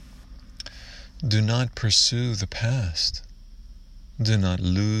Do not pursue the past. Do not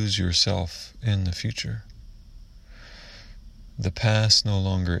lose yourself in the future. The past no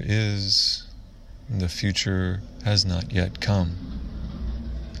longer is. The future has not yet come.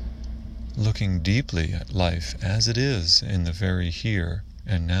 Looking deeply at life as it is in the very here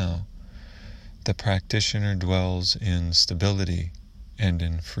and now, the practitioner dwells in stability and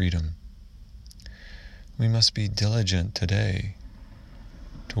in freedom. We must be diligent today.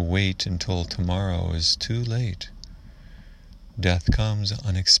 To wait until tomorrow is too late. Death comes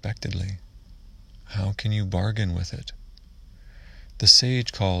unexpectedly. How can you bargain with it? The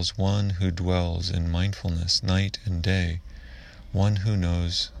sage calls one who dwells in mindfulness night and day one who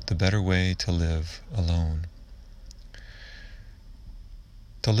knows the better way to live alone.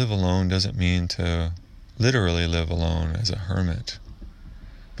 To live alone doesn't mean to literally live alone as a hermit,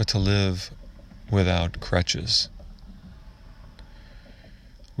 but to live without crutches.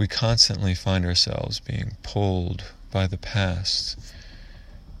 We constantly find ourselves being pulled by the past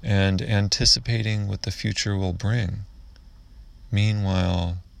and anticipating what the future will bring.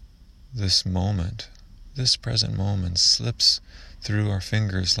 Meanwhile, this moment, this present moment, slips through our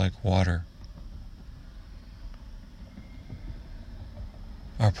fingers like water.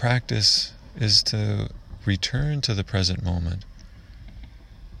 Our practice is to return to the present moment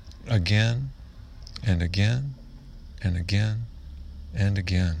again and again and again and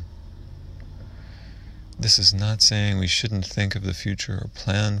again. This is not saying we shouldn't think of the future or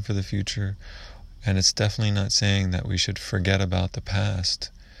plan for the future, and it's definitely not saying that we should forget about the past.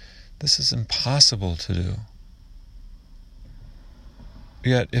 This is impossible to do.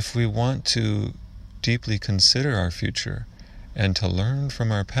 Yet, if we want to deeply consider our future and to learn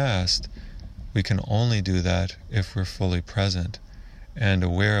from our past, we can only do that if we're fully present and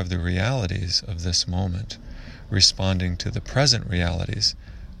aware of the realities of this moment, responding to the present realities,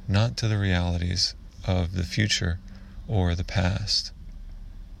 not to the realities of the future or the past.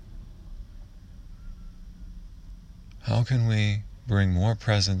 How can we bring more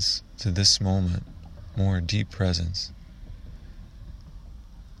presence to this moment, more deep presence?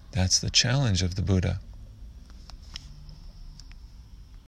 That's the challenge of the Buddha.